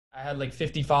I had like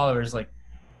 50 followers, like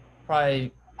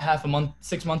probably half a month,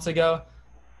 6 months ago,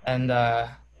 and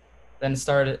then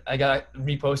started. I got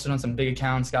reposted on some big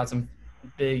accounts, got some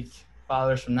big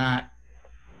followers from that,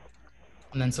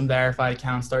 and then some verified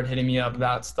accounts started hitting me up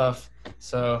about stuff.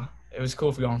 So it was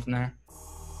cool for going from there.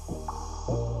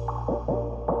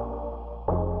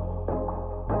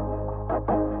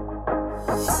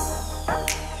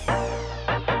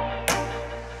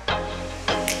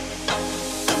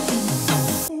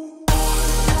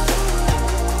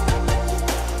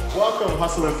 Welcome,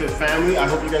 Hustle and Fit family. I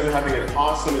hope you guys are having an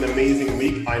awesome and amazing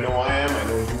week. I know I am. I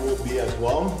know you will be as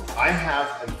well. I have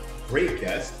a great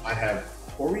guest. I have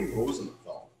Cory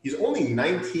Rosenthal. He's only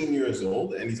 19 years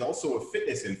old, and he's also a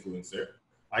fitness influencer.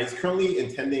 He's currently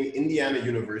attending Indiana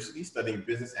University, studying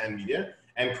business and media,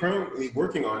 and currently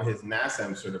working on his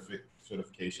NASM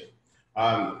certification.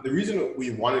 The reason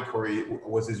we wanted Cory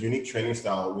was his unique training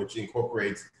style, which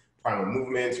incorporates primal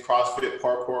movements, CrossFit,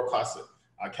 parkour,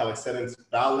 calisthenics,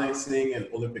 balancing, and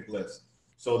Olympic lifts.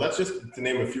 So that's just to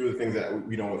name a few of the things that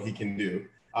we know he can do.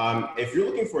 If you're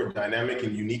looking for a dynamic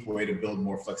and unique way to build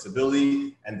more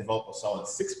flexibility and develop a solid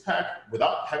six-pack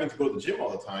without having to go to the gym all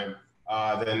the time,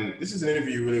 then this is an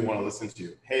interview you really want to listen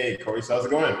to. Hey, Cory, so how's it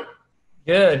going?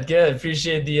 Good, good.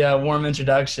 Appreciate the warm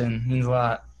introduction. Means a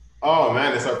lot. Oh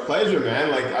man, it's our pleasure, man.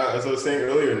 Like as I was saying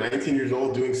earlier, 19 years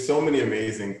old, doing so many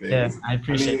amazing Yeah, things. I I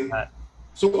appreciate mean, that.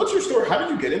 so what's your story? How did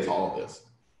you get into all of this?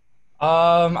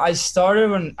 I started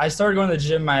when I started going to the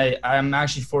gym. I'm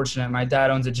actually fortunate. My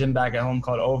dad owns a gym back at home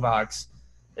called Ovox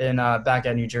in back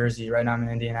at New Jersey. Right now I'm in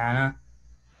Indiana.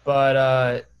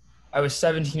 But I was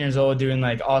 17 years old doing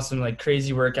like awesome, like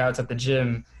crazy workouts at the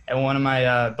gym. And one of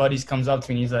my buddies comes up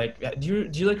to me and he's like, do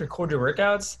you like record your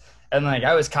workouts? And like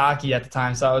I was cocky at the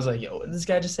time, so I was like, yo, what did this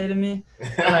guy just say to me?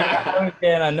 And like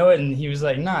and I know it, and he was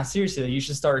like, nah, seriously, like, you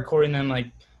should start recording them, like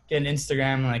get an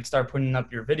Instagram and like start putting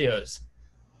up your videos.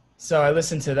 So I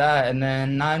listened to that, and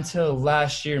then not until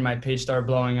last year my page started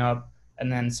blowing up, and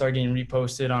then started getting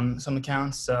reposted on some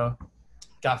accounts. So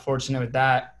got fortunate with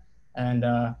that, and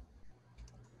I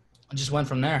just went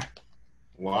from there.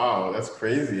 Wow, that's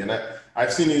crazy. And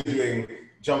I've seen you doing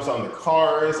jumps on the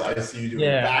cars. I see you doing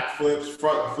Yeah, back flips,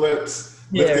 front flips,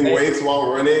 yeah. lifting weights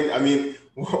while running. I mean,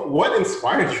 what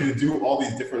inspired you to do all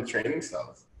these different training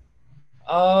styles?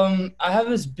 I have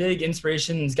this big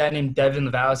inspiration. This guy named Devin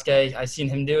Levalsky. I seen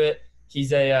him do it.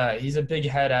 He's a big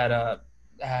head at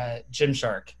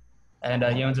Gymshark, and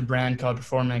he owns a brand called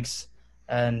Performix.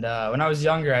 And when I was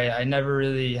younger, I never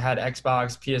really had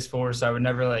Xbox, PS4, so I would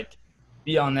never like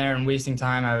be on there and wasting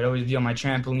time. I would always be on my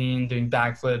trampoline doing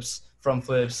backflips, front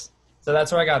flips. So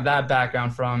that's where I got that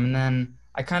background from. And then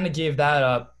I kind of gave that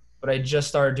up, but I just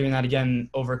started doing that again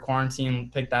over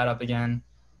quarantine, picked that up again,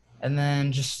 and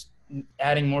then just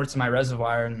adding more to my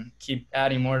reservoir and keep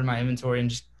adding more to my inventory and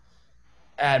just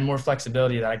add more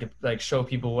flexibility that I could like show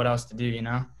people what else to do, you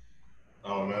know?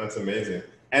 Oh man, that's amazing.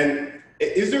 And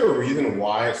is there a reason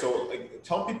why? So, like,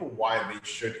 tell people why they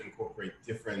should incorporate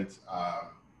different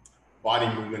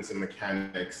body movements and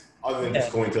mechanics other than Yeah.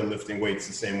 just going to lifting weights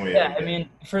the same way Yeah, every I day. mean,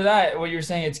 for that, what you're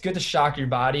saying, it's good to shock your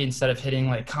body instead of hitting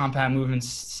like compound movements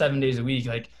 7 days a week,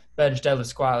 like bench, deadlift,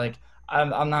 squat. Like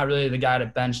I'm not really the guy to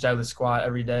bench, deadlift, squat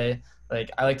every day.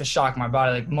 Like I like to shock my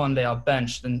body. Like Monday I'll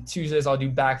bench, then Tuesdays I'll do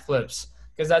back flips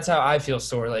because that's how I feel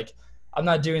sore. Like I'm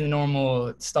not doing the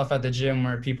normal stuff at the gym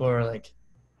where people are like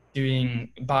doing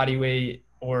body weight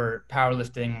or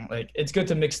powerlifting. Like it's good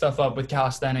to mix stuff up with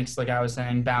calisthenics, like I was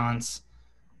saying, balance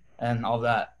and all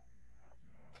that.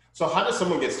 So how does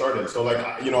someone get started? So like,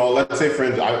 let's say for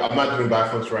instance, I'm not doing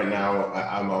backflips right now.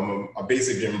 I'm a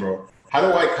basic gym bro. How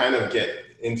do I kind of get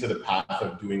into the path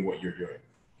of doing what you're doing?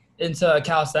 Into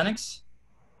calisthenics.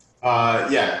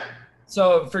 Yeah.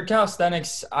 So for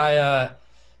calisthenics, I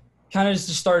kind of just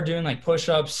started doing like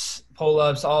push-ups,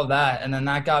 pull-ups, all of that, and then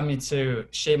that got me to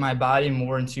shape my body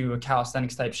more into a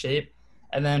calisthenics type shape.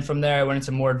 And then from there, I went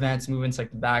into more advanced movements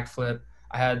like the backflip.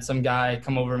 I had some guy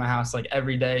come over to my house like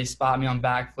every day, spot me on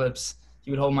backflips.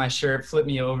 He would hold my shirt, flip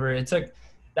me over.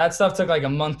 That stuff took like a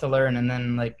month to learn, and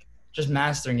then like just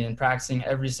mastering it and practicing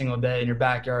every single day in your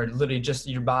backyard, literally just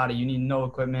your body. You need no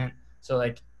equipment, so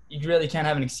like you really can't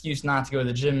have an excuse not to go to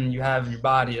the gym. You have your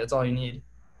body. That's all you need.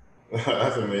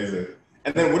 That's amazing.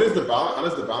 And then what is the balance? How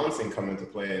does the balancing come into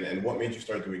play, and what made you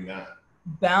start doing that?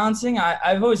 Balancing,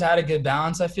 I've always had a good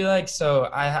balance, I feel like. So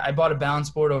I bought a balance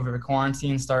board over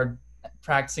quarantine, started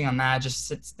practicing on that, just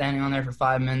standing on there for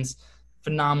 5 minutes.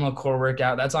 Phenomenal core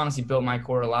workout. That's honestly built my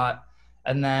core a lot.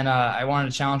 And then I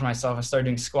wanted to challenge myself. I started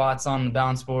doing squats on the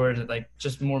balance board, like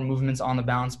just more movements on the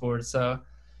balance board. So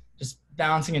just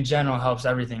balancing in general helps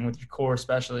everything with your core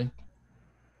especially.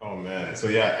 Oh man. So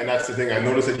yeah, and that's the thing. I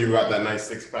noticed that you got that nice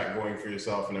six pack going for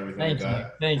yourself and everything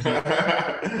like Thank you.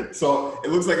 that. Thank you. So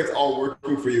it looks like it's all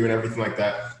working for you and everything like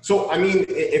that. So I mean,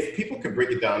 if people could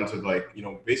break it down to like,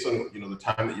 based on, the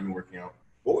time that you've been working out,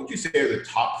 what would you say are the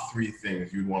top three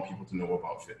things you'd want people to know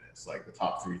about fitness? Like the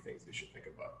top three things they should think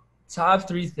about. Top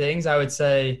three things I would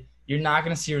say you're not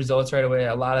going to see results right away.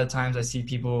 A lot of times I see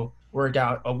people work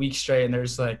out a week straight and they're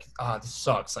just like, oh, this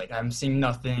sucks. Like I'm seeing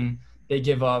nothing. They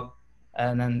give up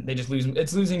and then they just lose.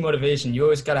 It's losing motivation. You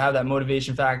always got to have that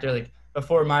motivation factor. Like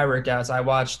before my workouts, I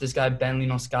watched this guy, Ben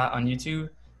Lino Scott on YouTube.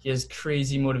 He has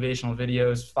crazy motivational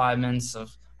videos, 5 minutes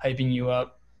of hyping you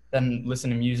up, then listen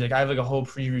to music. I have like a whole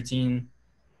pre-routine.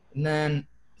 And then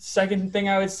second thing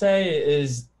I would say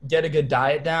is get a good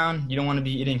diet down. You don't want to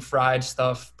be eating fried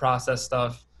stuff, processed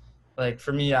stuff. Like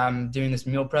for me, I'm doing this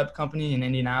meal prep company in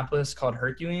Indianapolis called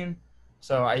Herculean.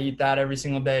 So I eat that every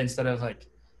single day instead of like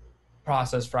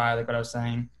processed fry, like what I was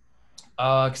saying.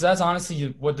 Because that's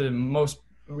honestly what you're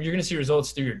going to see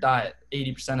results through your diet.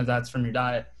 80% of that's from your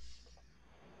diet.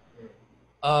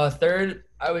 Third,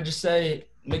 I would just say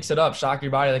mix it up, shock your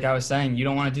body. Like I was saying, you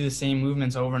don't want to do the same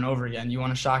movements over and over again. You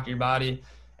want to shock your body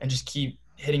and just keep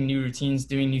hitting new routines,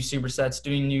 doing new supersets,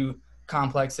 doing new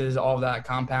complexes, all of that,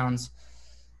 compounds,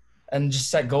 and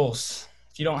just set goals.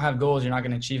 If you don't have goals, you're not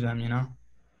going to achieve them,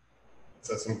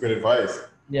 That's some good advice.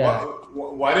 Yeah.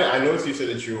 Why did I notice you said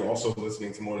that you were also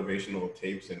listening to motivational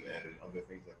tapes and other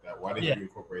things like that? Why did Yeah. you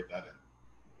incorporate that in?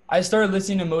 I started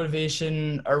listening to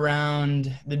motivation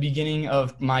around the beginning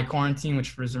of my quarantine,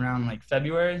 which was around like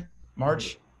February,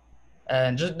 March.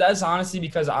 And just that's honestly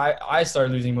because I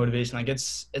started losing motivation. Like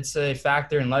it's a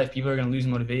factor in life. People are going to lose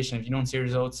motivation. If you don't see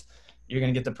results, you're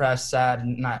going to get depressed, sad,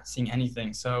 and not seeing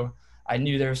anything. So I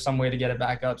knew there was some way to get it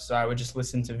back up. So I would just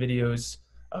listen to videos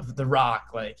of The Rock,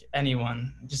 like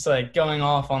anyone, just like going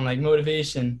off on like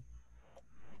motivation.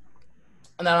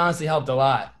 And that honestly helped a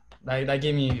lot. That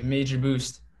gave me a major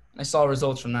boost. I saw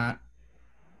results from that.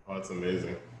 Oh, that's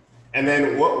amazing. And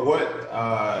then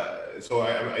so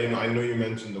I know you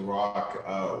mentioned The Rock.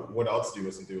 What else do you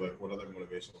listen to? Like what other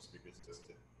motivational speakers you listen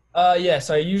Yeah,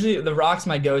 so The Rock's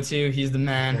my go-to. He's the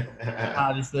man, to?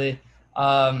 obviously.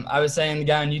 I was saying the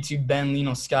guy on YouTube, Ben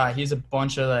Lino Scott, he has a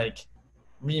bunch of like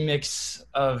remix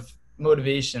of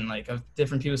motivation, like of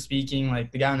different people speaking,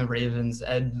 like the guy on the Ravens,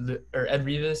 Ed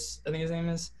Revis, I think his name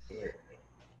is.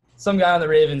 Some guy on the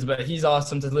Ravens, but he's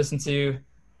awesome to listen to.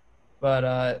 But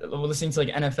we're listening to like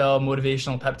NFL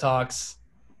motivational pep talks,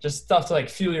 just stuff to like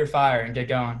fuel your fire and get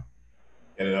going.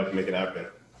 Get it up, make it happen.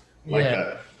 Like Yeah.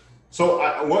 that. So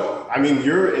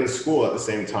you're in school at the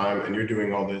same time and you're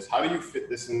doing all this. How do you fit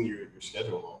this in your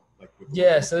schedule? Like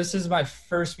Yeah, so this is my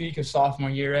first week of sophomore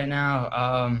year right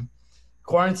now.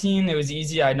 Quarantine, it was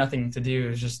easy. I had nothing to do. It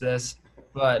was just this.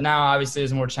 But now, obviously,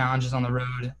 there's more challenges on the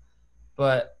road.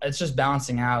 But it's just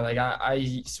balancing out. Like,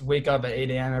 I wake up at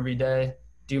 8 a.m. every day,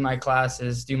 do my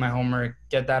classes, do my homework,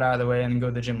 get that out of the way, and then go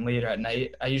to the gym later at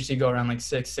night. I usually go around like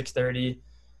 6:30.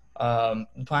 The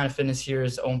Planet Fitness here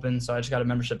is open, so I just got a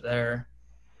membership there.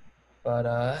 But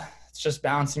it's just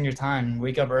balancing your time.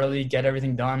 Wake up early, get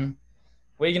everything done.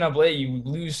 Waking up late, you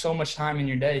lose so much time in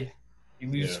your day. You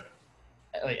lose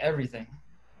like everything.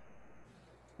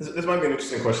 This might be an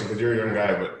interesting question because you're a young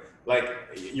guy, but like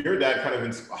your dad kind of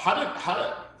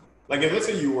like if let's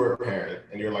say you were a parent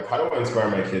and you're like, how do I inspire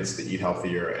my kids to eat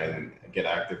healthier and get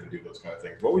active and do those kind of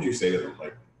things? What would you say to them,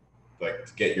 like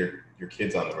to get your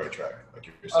kids on the right track, like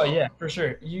yourself? Oh yeah, for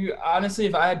sure. You honestly,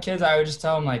 if I had kids, I would just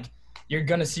tell them like, you're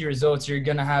gonna see results. You're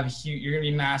gonna you're gonna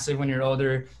be massive when you're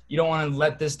older. You don't want to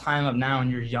let this time up now when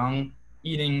you're young,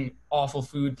 eating awful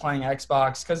food, playing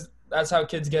Xbox, because that's how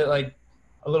kids get like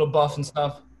a little buff and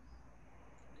stuff.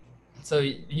 So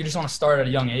you just want to start at a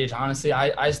young age. Honestly,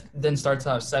 I didn't start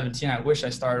till I was 17. I wish I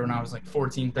started when I was like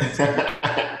 14, 13.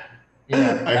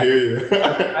 Yeah, I hear you.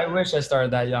 I wish I started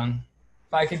that young.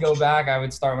 If I could go back, I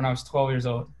would start when I was 12 years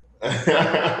old.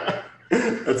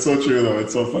 That's so true, though.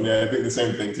 It's so funny. I think the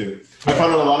same thing too. I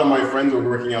found out a lot of my friends were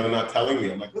working out and not telling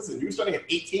me. I'm like, listen, you were starting at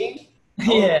 18?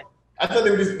 Yeah. I thought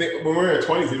they were when we were in our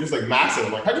 20s, they're just like massive.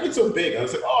 I'm like, how'd you get so big? And I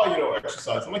was like, oh,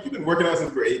 exercise. I'm like, you've been working out since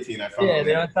we were 18. I found Yeah,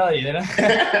 they don't tell you. They don't.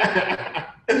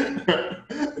 I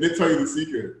didn't tell you the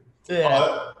secret.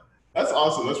 Yeah. That's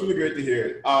awesome. That's really great to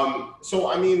hear.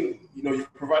 So,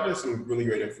 you've provided us some really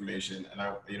great information, and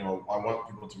I want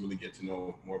people to really get to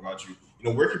know more about you.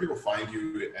 Where can people find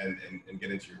you and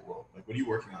get into your world? Like, what are you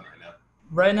working on right now?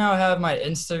 Right now, I have my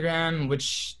Instagram,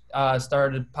 which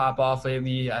started to pop off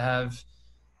lately. I have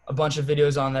a bunch of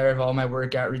videos on there of all my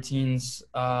workout routines.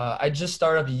 I just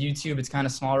started up YouTube. It's kind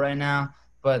of small right now,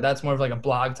 but that's more of like a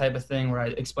blog type of thing where I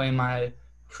explain my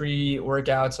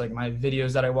pre-workouts, like my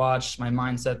videos that I watch, my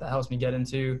mindset that helps me get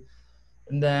into.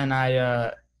 And then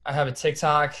I have a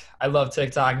TikTok. I love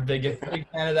TikTok. Big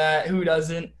fan of that. Who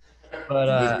doesn't? But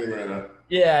It's a big thing right now.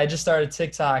 yeah, I just started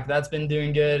TikTok. That's been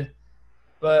doing good.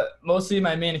 But mostly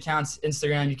my main account's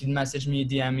Instagram. You can message me,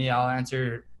 DM me. I'll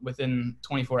answer within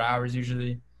 24 hours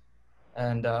usually,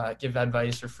 and give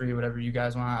advice for free, whatever you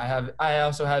guys want. I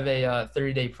also have a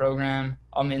 30-day program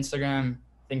on my Instagram.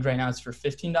 I think right now it's for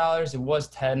 $15. It was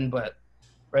 10, but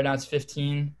right now it's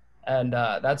 15, and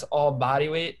that's all body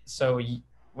weight. So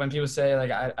when people say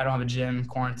like I don't have a gym,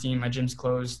 quarantine, my gym's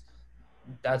closed,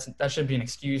 that shouldn't be an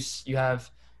excuse. You have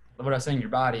what I was saying, your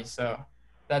body. So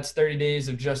that's 30 days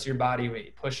of just your body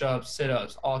weight, push-ups,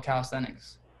 sit-ups, all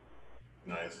calisthenics.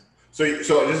 Nice. So just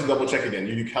to double check again,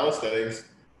 you do calisthenics,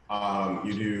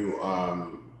 you do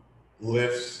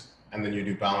lifts, and then you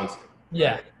do balancing.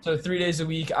 Yeah. So 3 days a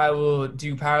week, I will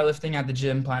do powerlifting at the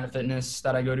gym, Planet Fitness,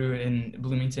 that I go to in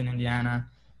Bloomington, Indiana.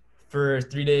 For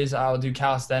 3 days, I'll do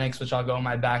calisthenics, which I'll go in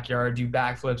my backyard, do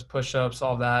backflips, push-ups,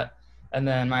 all that. And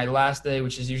then my last day,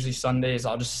 which is usually Sundays,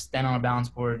 I'll just stand on a balance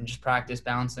board and just practice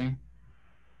balancing.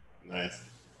 Nice.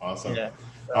 Awesome. Yeah.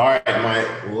 All right.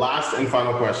 My last and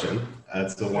final question.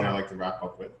 That's the one I like to wrap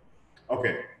up with.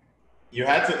 Okay. You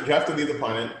have to leave the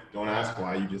planet. Don't ask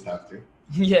why. You just have to.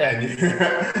 Yeah.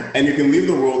 And you can leave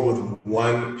the world with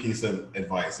one piece of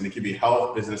advice, and it could be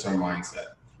health, business, or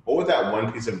mindset. What would that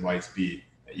one piece of advice be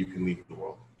that you can leave the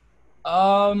world?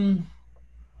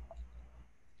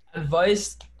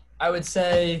 Advice, I would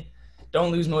say,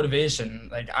 don't lose motivation.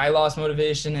 Like I lost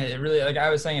motivation. It really, like I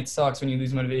was saying, it sucks when you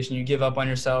lose motivation. You give up on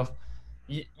yourself.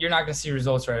 You're not going to see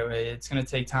results right away. It's going to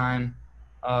take time.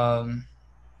 For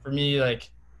me, like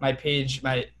my page,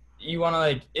 you want to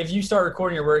like, if you start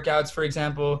recording your workouts, for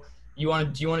example, you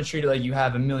want to treat it like you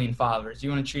have 1 million followers. You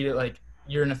want to treat it like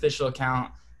you're an official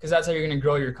account, because that's how you're going to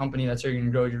grow your company. That's how you're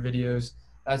going to grow your videos.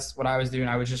 That's what I was doing.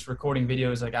 I was just recording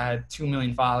videos. Like I had 2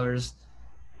 million followers,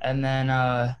 and then,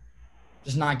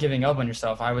 just not giving up on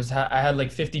yourself. I had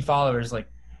like 50 followers, like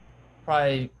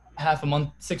probably half a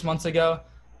month, 6 months ago.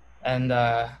 And,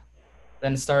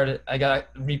 then I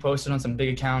got reposted on some big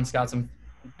accounts, got some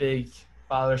big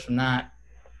followers from that.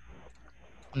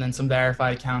 And then some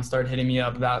verified accounts started hitting me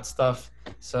up about stuff.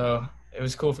 So it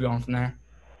was cool for going from there.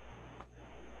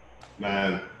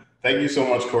 Man, thank you so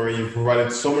much, Cory. You've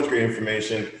provided so much great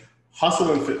information.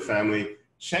 Hustle and Fit family,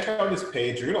 check out his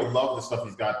page. You're gonna love the stuff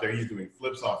he's got there. He's doing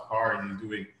flips off cars.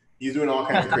 He's doing all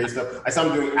kinds of crazy stuff. I saw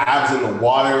him doing abs in the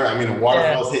water. I mean, the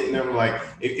waterfall's hitting him. Like,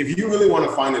 if you really want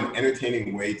to find an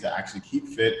entertaining way to actually keep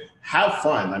fit, have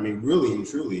fun. I mean, really and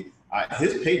truly,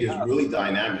 his page is really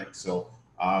dynamic. So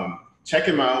check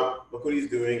him out. Look what he's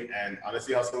doing. And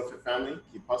honestly, Hustle and Fit family,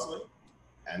 keep hustling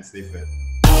and stay fit.